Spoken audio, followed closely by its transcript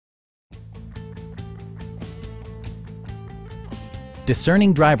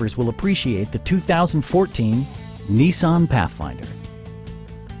discerning drivers will appreciate the 2014 Nissan Pathfinder.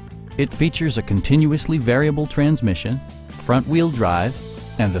 It features a continuously variable transmission, front-wheel drive,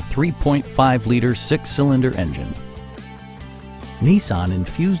 and a 3.5-liter six-cylinder engine. Nissan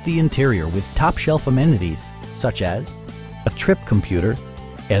infused the interior with top-shelf amenities such as a trip computer,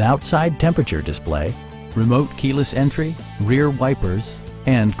 an outside temperature display, remote keyless entry, rear wipers,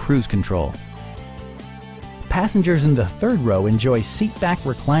 and cruise control. Passengers in the third row enjoy seat-back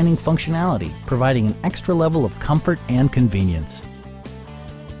reclining functionality, providing an extra level of comfort and convenience.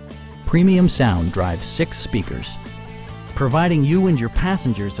 Premium sound drives 6 speakers, providing you and your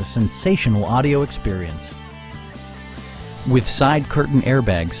passengers a sensational audio experience. With side curtain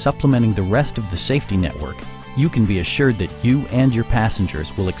airbags supplementing the rest of the safety network, you can be assured that you and your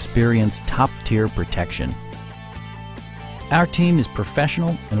passengers will experience top-tier protection. Our team is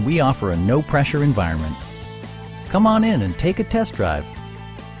professional and we offer a no-pressure environment. Come on in and take a test drive.